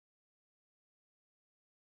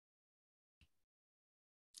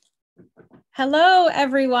Hello,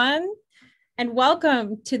 everyone, and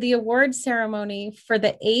welcome to the award ceremony for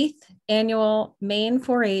the 8th annual Maine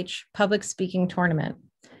 4-H Public Speaking Tournament.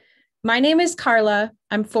 My name is Carla.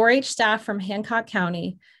 I'm 4-H staff from Hancock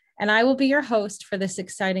County, and I will be your host for this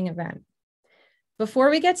exciting event. Before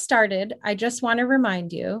we get started, I just want to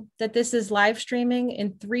remind you that this is live streaming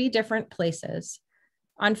in 3 different places: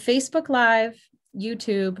 on Facebook Live,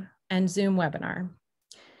 YouTube, and Zoom webinar.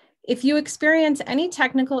 If you experience any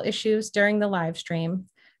technical issues during the live stream,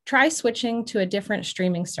 try switching to a different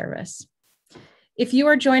streaming service. If you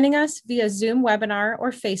are joining us via Zoom webinar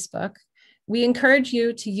or Facebook, we encourage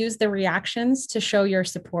you to use the reactions to show your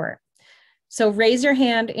support. So raise your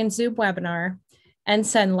hand in Zoom webinar and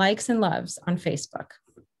send likes and loves on Facebook.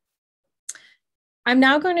 I'm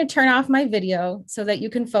now going to turn off my video so that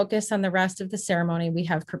you can focus on the rest of the ceremony we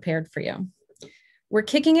have prepared for you. We're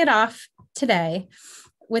kicking it off today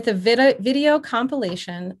with a video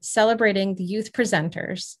compilation celebrating the youth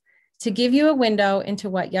presenters to give you a window into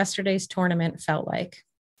what yesterday's tournament felt like,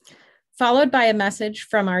 followed by a message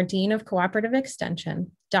from our Dean of Cooperative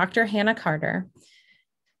Extension, Dr. Hannah Carter.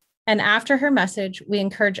 And after her message, we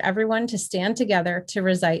encourage everyone to stand together to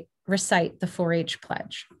recite the 4-H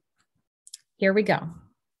pledge. Here we go.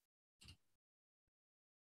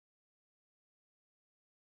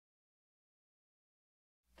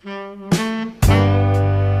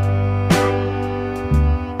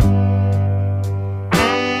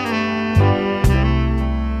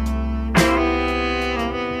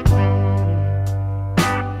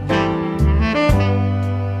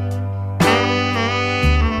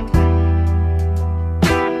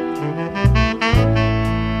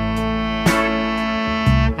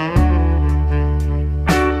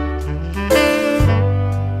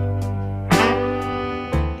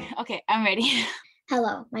 Okay, I'm ready.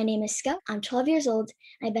 Hello, my name is Scout. I'm 12 years old.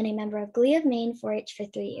 I've been a member of Glee of Maine 4-H for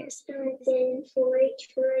 3 years. I've been 4-H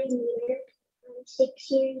for a year. I'm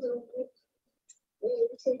 6 years old.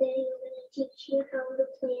 And today I'm going to teach you how to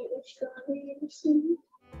plant a strawberry seed.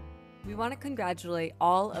 We want to congratulate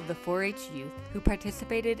all of the 4-H youth who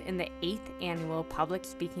participated in the 8th annual public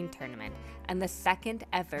speaking tournament and the 2nd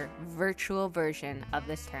ever virtual version of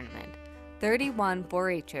this tournament. 31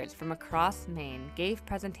 4-Hers from across Maine gave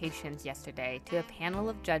presentations yesterday to a panel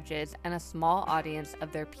of judges and a small audience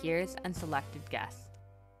of their peers and selected guests.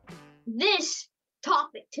 This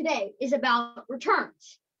topic today is about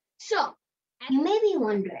returns. So, you may be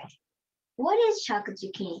wondering, what is chocolate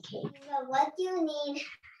zucchini cake? Well, what you need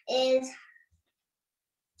is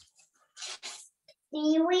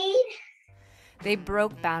seaweed. They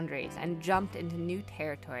broke boundaries and jumped into new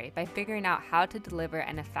territory by figuring out how to deliver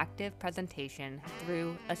an effective presentation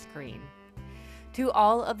through a screen. To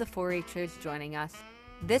all of the 4-Hers joining us,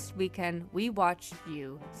 this weekend we watched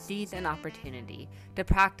you seize an opportunity to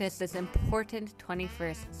practice this important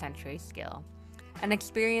 21st century skill, an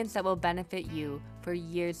experience that will benefit you for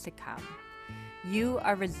years to come. You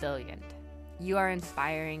are resilient, you are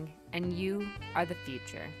inspiring, and you are the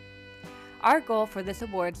future. Our goal for this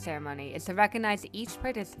award ceremony is to recognize each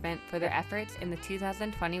participant for their efforts in the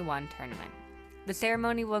 2021 tournament. The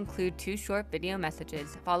ceremony will include 2 short video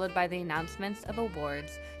messages, followed by the announcements of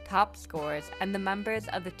awards, top scores, and the members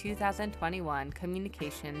of the 2021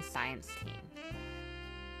 Communications Science team.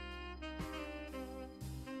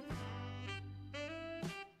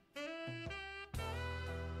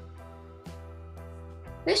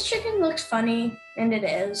 This chicken looks funny, and it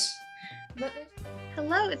is.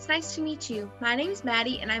 Hello, it's nice to meet you. My name is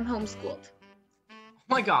Maddie, and I'm homeschooled. Oh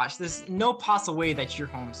my gosh, there's no possible way that you're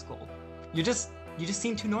homeschooled. You just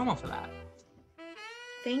seem too normal for that.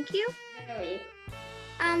 Thank you.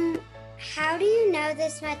 How do you know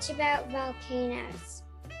this much about volcanoes?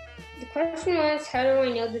 The question was, how do I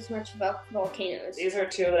know this much about volcanoes? These are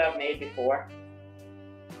 2 that I've made before.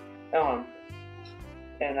 And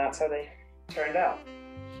that's how they turned out.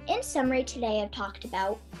 In summary, today I've talked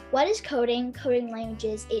about what is coding, coding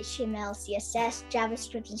languages, HTML, CSS,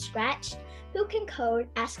 JavaScript, and Scratch, who can code,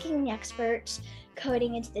 asking the experts,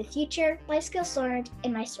 coding into the future, life skills learned,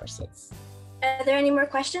 and my sources. Are there any more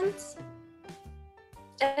questions?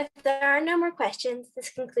 If there are no more questions, this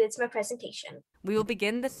concludes my presentation. We will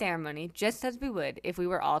begin the ceremony just as we would if we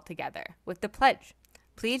were all together, with the pledge.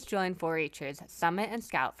 Please join 4-Hers Summit and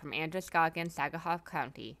Scout from Androscoggin, Saginaw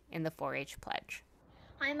County in the 4-H pledge.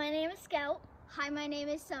 Hi, my name is Scout. Hi, my name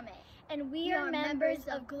is Summit. And we are members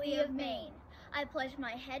of Glee of Maine. I pledge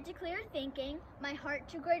my head to clear thinking, my heart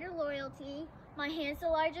to greater loyalty, my hands to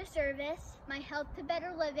larger service, my health to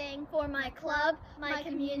better living, for my club, my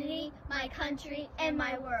community, my country, and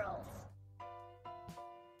my world.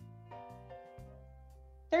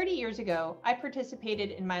 30 years ago, I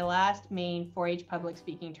participated in my last Maine 4-H public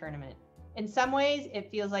speaking tournament. In some ways, it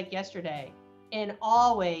feels like yesterday. In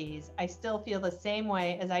all ways, I still feel the same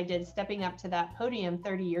way as I did stepping up to that podium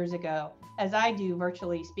 30 years ago, as I do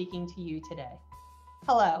virtually speaking to you today.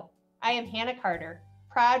 Hello, I am Hannah Carter,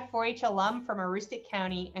 proud 4-H alum from Aroostook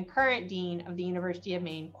County and current Dean of the University of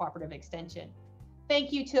Maine Cooperative Extension.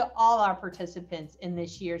 Thank you to all our participants in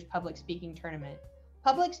this year's public speaking tournament.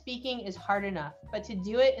 Public speaking is hard enough, but to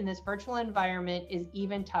do it in this virtual environment is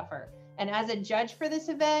even tougher. And as a judge for this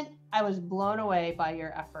event, I was blown away by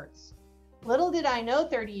your efforts. Little did I know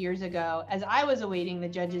 30 years ago, as I was awaiting the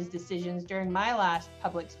judges' decisions during my last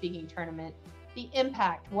public speaking tournament, the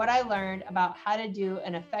impact what I learned about how to do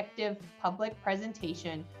an effective public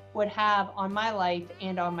presentation would have on my life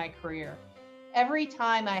and on my career. Every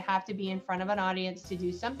time I have to be in front of an audience to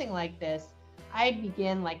do something like this, I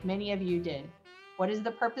begin like many of you did. What is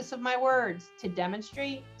the purpose of my words? To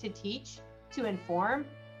demonstrate, to teach, to inform?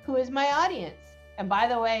 Who is my audience? And by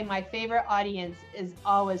the way, my favorite audience is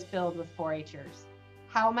always filled with 4-Hers.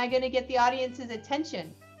 How am I going to get the audience's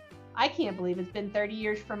attention? I can't believe it's been 30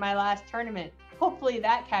 years from my last tournament. Hopefully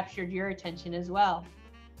that captured your attention as well.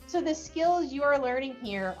 So the skills you are learning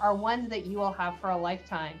here are ones that you will have for a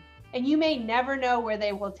lifetime, and you may never know where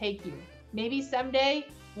they will take you. Maybe someday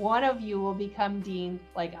one of you will become dean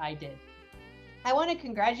like I did. I want to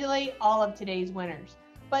congratulate all of today's winners,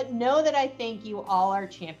 but know that I think you all are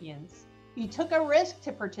champions. You took a risk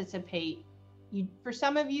to participate. For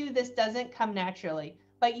some of you, this doesn't come naturally,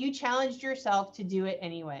 but you challenged yourself to do it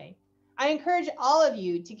anyway. I encourage all of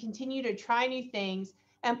you to continue to try new things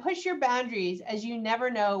and push your boundaries, as you never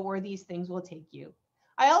know where these things will take you.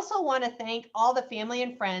 I also want to thank all the family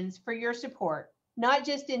and friends for your support, not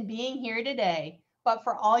just in being here today, but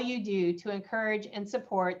for all you do to encourage and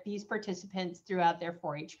support these participants throughout their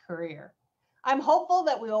 4-H career. I'm hopeful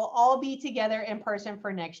that we will all be together in person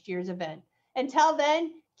for next year's event. Until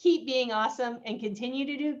then, keep being awesome and continue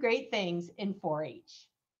to do great things in 4-H.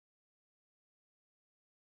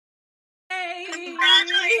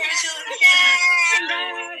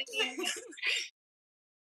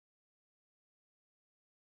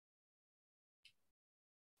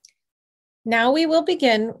 Now we will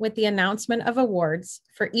begin with the announcement of awards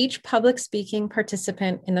for each public speaking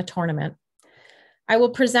participant in the tournament. I will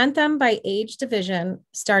present them by age division,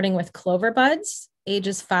 starting with Clover Buds,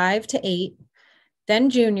 ages 5 to 8, then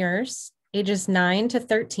juniors, ages 9 to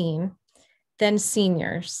 13, then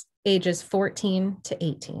seniors, ages 14 to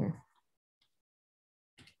 18.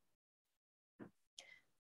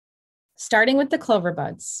 Starting with the Clover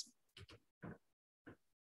Buds.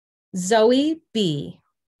 Zoe B.,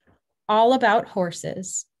 All About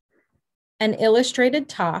Horses, an illustrated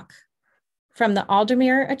talk from the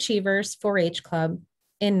Aldermere Achievers 4-H Club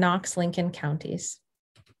in Knox, Lincoln counties.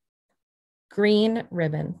 Green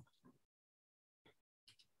ribbon.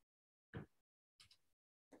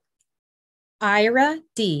 Ira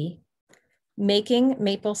D., Making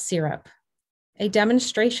Maple Syrup, a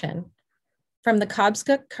demonstration from the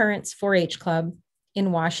Cobscook Currents 4-H Club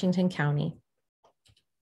in Washington County.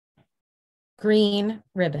 Green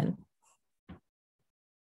ribbon.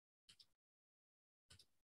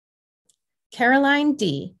 Caroline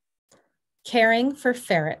D., Caring for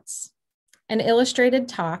Ferrets, an illustrated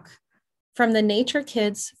talk from the Nature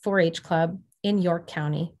Kids 4-H Club in York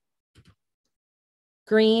County.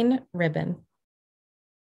 Green ribbon.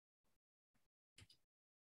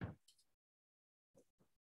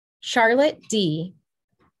 Charlotte D.,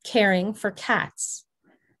 Caring for Cats,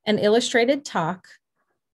 an illustrated talk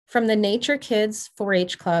from the Nature Kids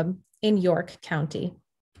 4-H Club in York County.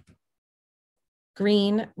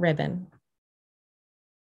 Green ribbon.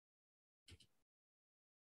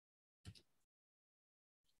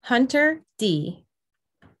 Hunter D.,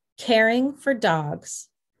 Caring for Dogs,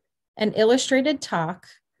 an illustrated talk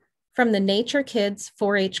from the Nature Kids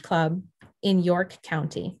 4-H Club in York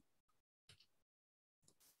County.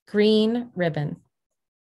 Green ribbon.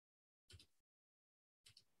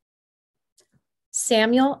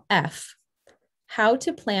 Samuel F., How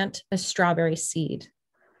to Plant a Strawberry Seed,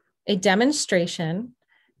 a demonstration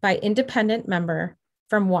by independent member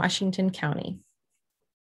from Washington County.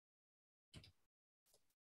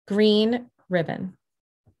 Green ribbon.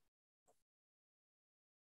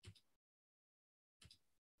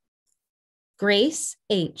 Grace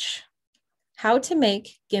H., How to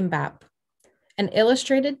Make Gimbap, an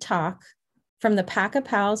illustrated talk from the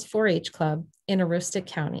Pack-a-Pals 4-H Club in Aroostook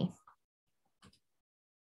County.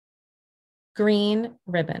 Green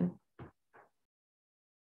ribbon.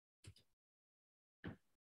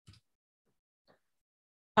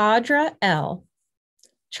 Audra L.,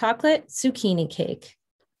 Chocolate Zucchini Cake,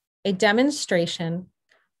 a demonstration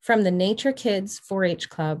from the Nature Kids 4-H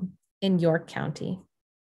Club in York County.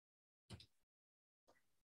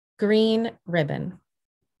 Green ribbon.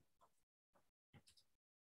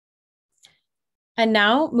 And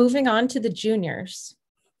now moving on to the juniors.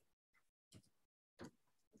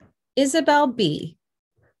 Isabel B.,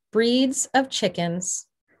 Breeds of Chickens,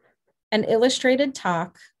 an illustrated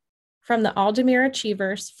talk from the Aldermere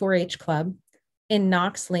Achievers 4-H Club in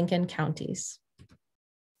Knox, Lincoln counties.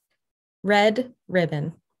 Red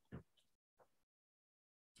ribbon.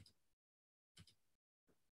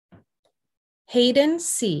 Hayden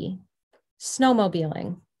C.,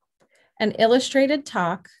 Snowmobiling, an illustrated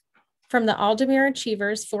talk from the Aldermere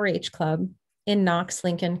Achievers 4-H Club in Knox,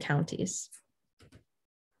 Lincoln counties.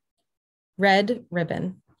 Red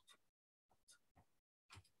ribbon.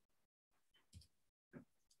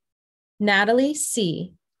 Natalie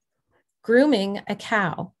C., Grooming a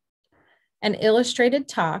Cow, an illustrated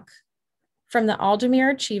talk from the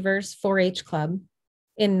Aldermere Achievers 4-H Club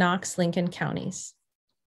in Knox, Lincoln counties.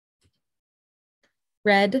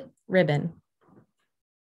 Red ribbon.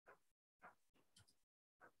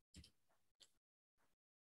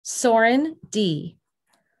 Soren D.,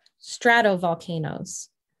 Stratovolcanoes,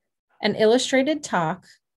 an illustrated talk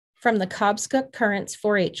from the Cobscook Currents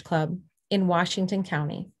 4-H Club in Washington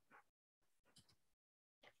County.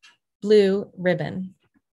 Blue ribbon.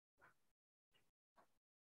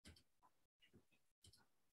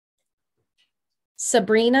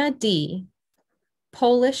 Sabrina D.,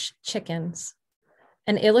 Polish Chickens,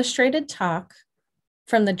 an illustrated talk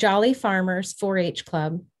from the Jolly Farmers 4-H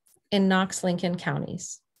Club in Knox, Lincoln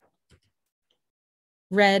counties.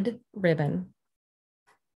 Red ribbon.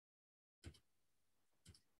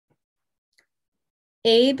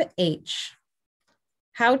 Abe H.,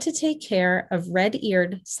 How to Take Care of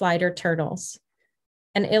Red-Eared Slider Turtles,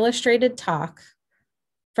 an illustrated talk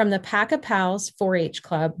from the Pack a Pals 4-H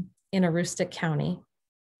Club in Aroostook County.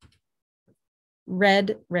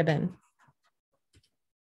 Red ribbon.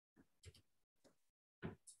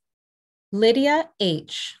 Lydia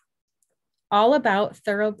H., All About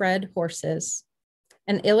Thoroughbred Horses,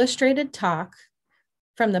 an illustrated talk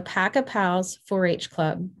from the Pack a Pals 4-H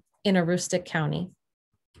Club in Aroostook County.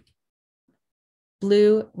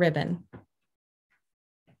 Blue ribbon.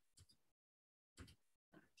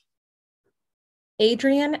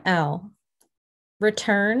 Adrian L.,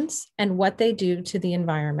 Returns and What They Do to the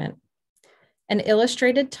Environment, an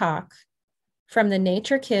illustrated talk from the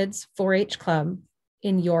Nature Kids 4-H Club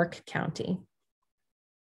in York County.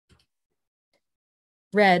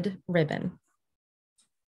 Red ribbon.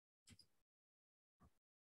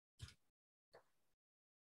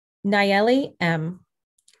 Nayeli M.,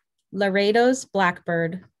 Laredo's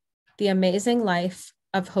Blackbird, The Amazing Life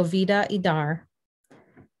of Hovida Idar,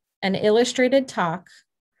 an illustrated talk,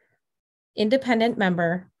 independent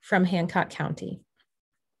member from Hancock County.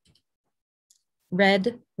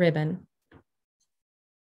 Red ribbon.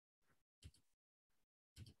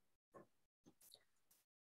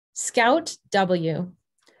 Scout W.,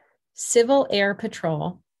 Civil Air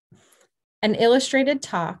Patrol, an illustrated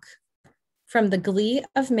talk from the Glee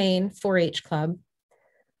of Maine 4-H Club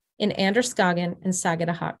in Androscoggin and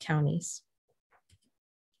Saginaw counties.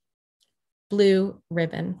 Blue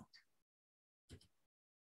ribbon.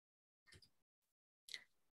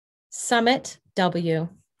 Summit W.,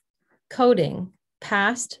 Coding,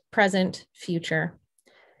 Past, Present, Future,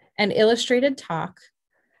 an illustrated talk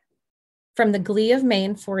from the Glee of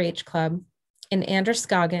Maine 4-H Club in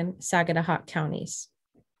Androscoggin, Saginaw counties.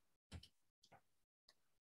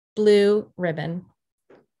 Blue ribbon.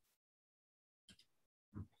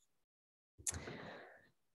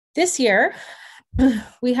 This year,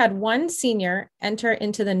 we had one senior enter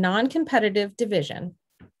into the non-competitive division.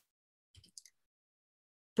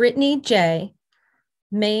 Brittany J.,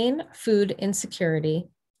 Maine Food Insecurity,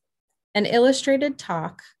 an illustrated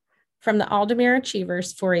talk from the Aldermere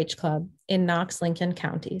Achievers 4-H Club in Knox, Lincoln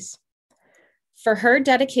counties. For her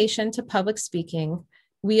dedication to public speaking,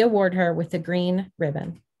 we award her with a green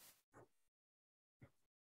ribbon.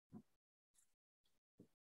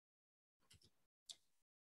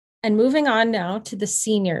 And moving on now to the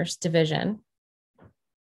seniors division.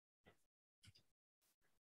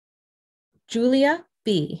 Julia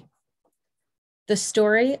B., The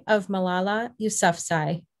Story of Malala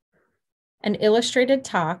Yousafzai, an illustrated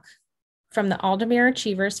talk from the Aldermere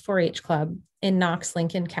Achievers 4-H Club in Knox,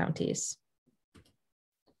 Lincoln counties.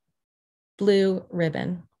 Blue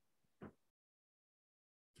ribbon.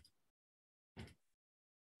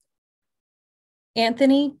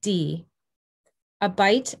 Anthony D., A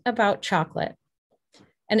Bite About Chocolate,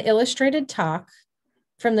 an illustrated talk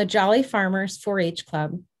from the Jolly Farmers 4-H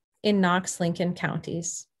Club in Knox-Lincoln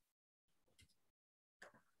counties.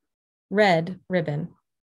 Red ribbon.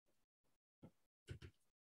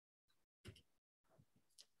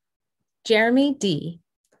 Jeremy D.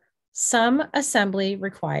 Some assembly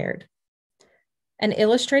required. An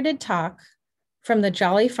illustrated talk from the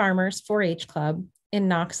Jolly Farmers 4-H Club in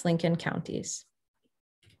Knox-Lincoln counties.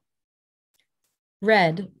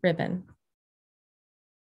 Red ribbon.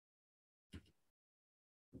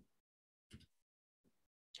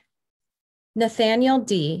 Nathaniel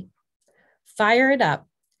D. Fire It Up,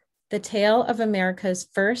 the tale of America's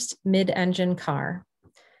first mid-engine car.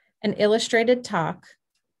 An illustrated talk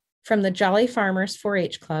from the Jolly Farmers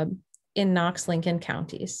 4-H Club in Knox-Lincoln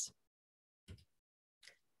counties.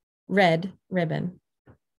 Red ribbon.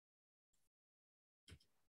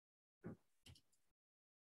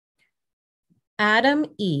 Adam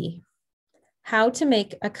E. How to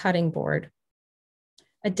make a cutting board.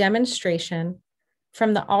 A demonstration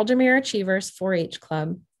from the Aldermere Achievers 4-H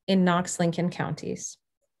Club in Knox-Lincoln counties.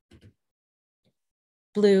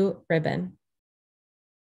 Blue ribbon.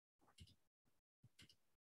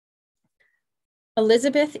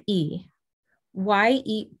 Elizabeth E. Why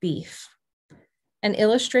Eat Beef? An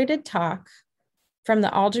illustrated talk from the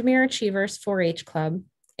Aldermere Achievers 4-H Club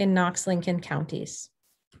in Knox-Lincoln counties.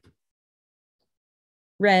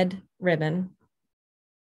 Red ribbon.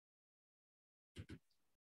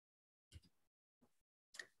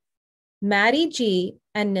 Maddie G.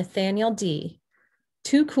 and Nathaniel D.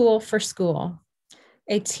 Too Cool for School,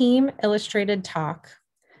 a team illustrated talk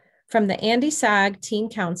from the Andy Sag Teen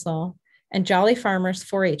Council and Jolly Farmers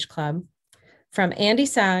 4-H Club from Andy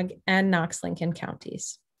Sag and Knox-Lincoln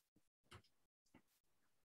counties.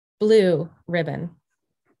 Blue ribbon.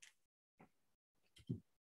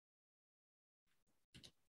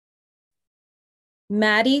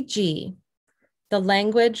 Maddie G. The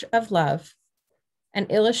Language of Love, an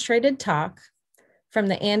illustrated talk from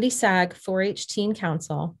the Andy Sag 4-H Teen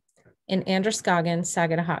Council in Androscoggin,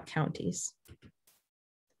 Saginaw counties.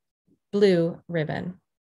 Blue ribbon.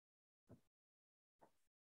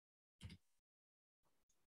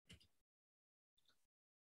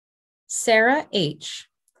 Sarah H.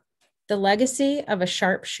 The Legacy of a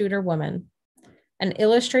Sharpshooter Woman, an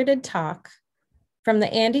illustrated talk from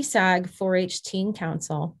the Andy Sag 4-H Teen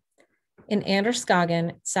Council in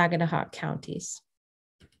Androscoggin, Saginaw counties.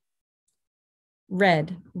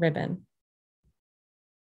 Red ribbon.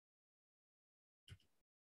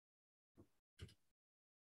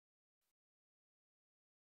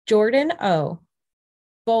 Jordan O.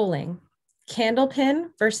 Bowling, Candlepin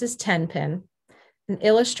versus 10-pin, an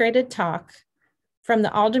illustrated talk from the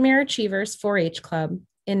Aldermere Achievers 4-H Club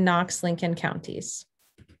in Knox-Lincoln counties.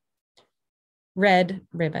 Red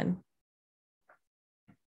ribbon.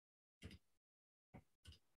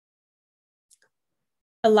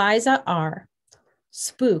 Eliza R.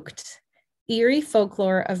 Spooked, Eerie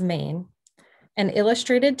Folklore of Maine, an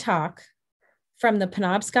illustrated talk from the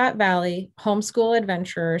Penobscot Valley Homeschool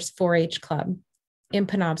Adventurers 4-H Club in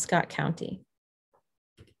Penobscot County.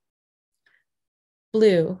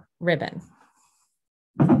 Blue ribbon.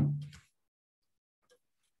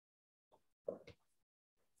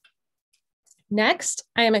 Next,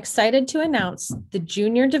 I am excited to announce the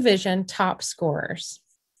Junior Division top scorers.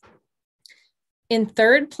 In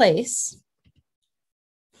third place,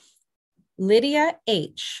 Lydia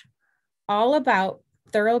H. All About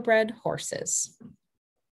Thoroughbred Horses.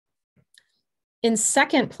 In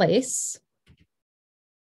second place,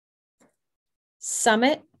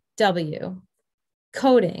 Summit W.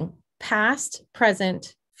 Coding, Past,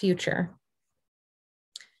 Present, Future.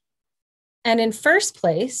 And in first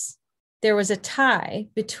place, there was a tie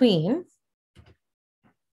between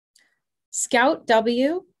Scout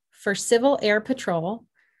W for Civil Air Patrol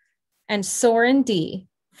and Soren D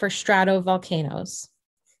for Stratovolcanoes.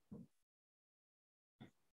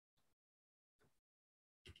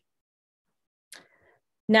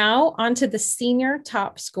 Now on to the senior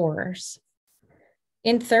top scorers.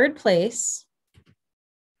 In third place,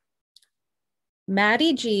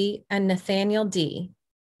 Maddie G and Nathaniel D,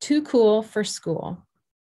 Too Cool for School.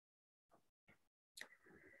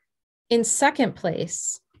 In second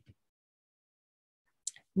place,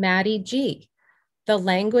 Maddie G, The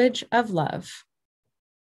Language of Love.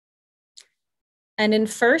 And in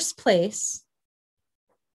first place,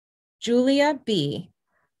 Julia B,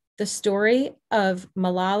 The Story of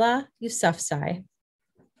Malala Yousafzai.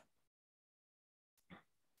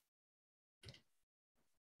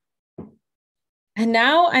 And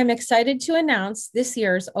now I'm excited to announce this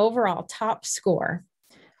year's overall top score,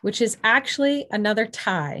 which is actually another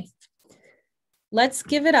tie. Let's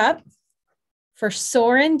give it up for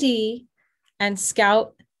Soren D and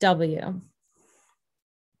Scout W.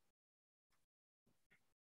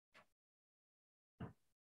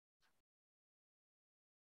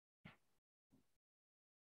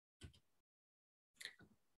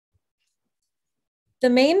 The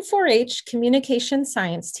Maine 4-H Communication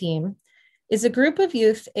Science Team is a group of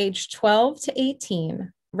youth aged 12 to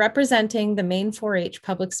 18 representing the Maine 4-H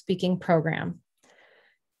Public Speaking Program.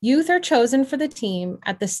 Youth are chosen for the team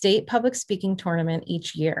at the state public speaking tournament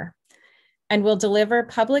each year and will deliver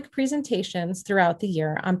public presentations throughout the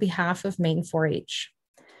year on behalf of Maine 4-H.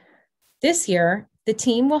 This year, the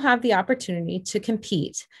team will have the opportunity to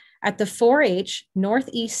compete at the 4-H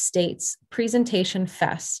Northeast States Presentation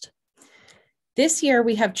Fest. This year,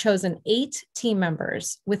 we have chosen 8 team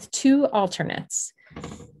members with 2 alternates.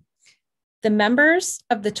 The members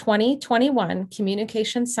of the 2021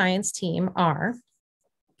 Communication Science team are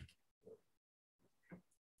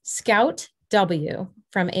Scout W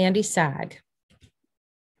from Andy Sag,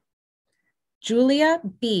 Julia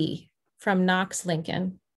B from Knox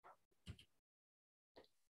Lincoln,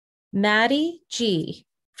 Maddie G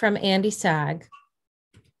from Andy Sag,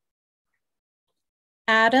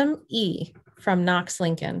 Adam E from Knox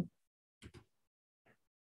Lincoln,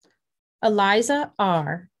 Eliza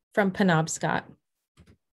R from Penobscot,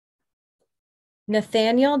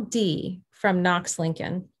 Nathaniel D from Knox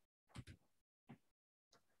Lincoln,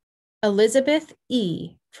 Elizabeth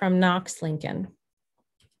E from Knox Lincoln,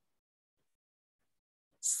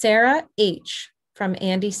 Sarah H from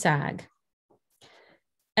Andy Sag,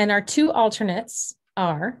 and our 2 alternates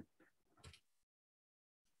are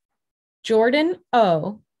Jordan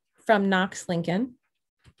O from Knox Lincoln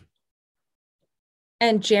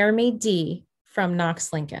and Jeremy D from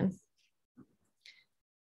Knox Lincoln.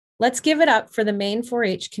 Let's give it up for the Maine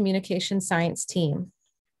 4-H Communication Science team.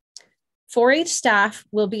 4-H staff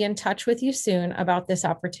will be in touch with you soon about this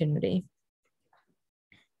opportunity.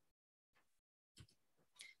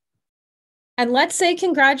 And let's say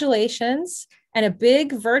congratulations and a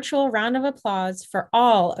big virtual round of applause for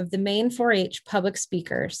all of the Maine 4-H public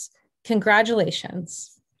speakers.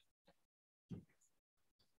 Congratulations.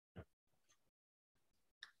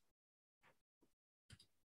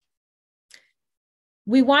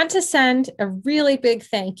 We want to send a really big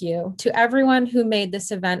thank you to everyone who made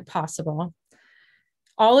this event possible.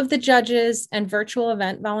 All of the judges and virtual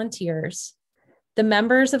event volunteers, the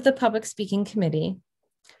members of the Public Speaking Committee,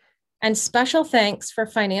 and special thanks for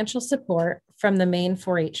financial support from the Maine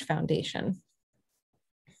 4-H Foundation.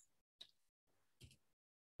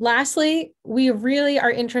 Lastly, we really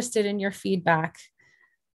are interested in your feedback.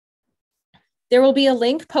 There will be a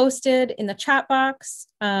link posted in the chat box.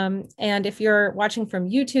 And if you're watching from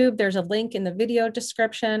YouTube, there's a link in the video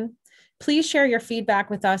description. Please share your feedback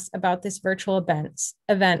with us about this virtual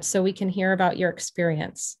event so we can hear about your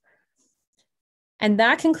experience. And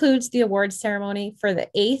that concludes the awards ceremony for the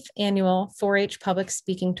 8th annual 4-H Public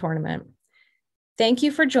Speaking Tournament. Thank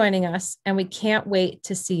you for joining us, and we can't wait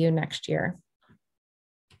to see you next year.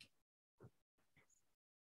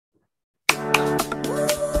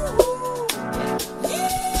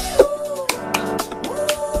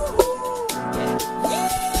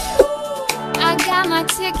 My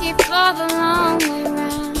ticket for the long way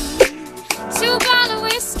round, 2 bottles of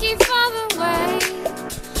whiskey for the way,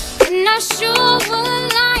 and I sure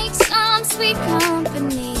would like some sweet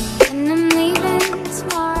company, and I'm leaving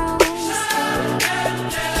tomorrow Wednesday.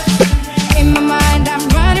 In my mind I'm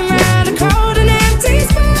running around a cold and empty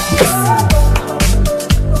space.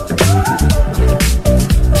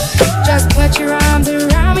 Just put your arms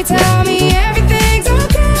around me, tell me everything's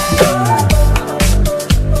okay.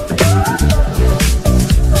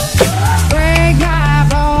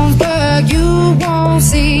 You won't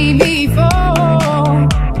see me fall.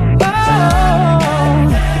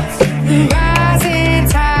 The rising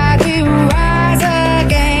tide will rise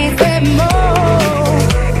against them all.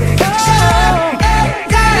 I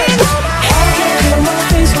can't feel my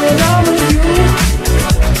face when I'm with you.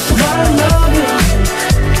 I love you,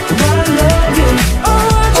 I love you.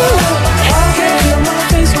 I can't feel my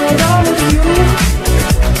face when I'm with you.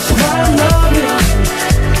 I love you,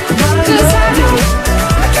 I love you.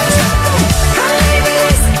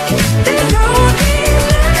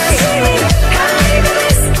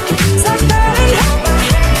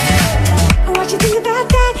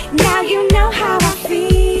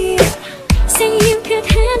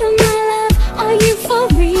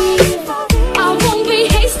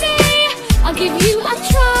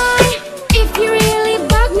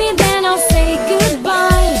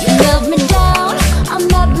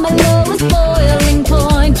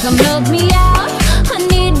 Come help me out, I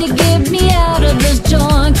need to get me out of this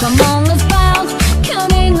joint. Come on, let's bounce,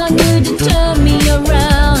 counting on you to turn me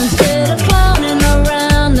around.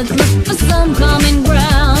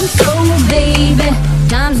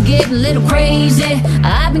 getting a little crazy.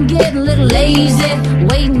 I've been getting a little lazy,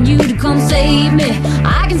 waiting you to come save me.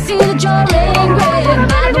 I can see that you're angry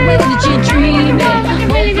by the way that you're dreaming.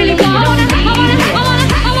 Hopefully you don't leave me.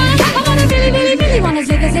 I wanna really wanna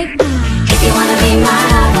take a. If you wanna be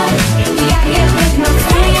mine.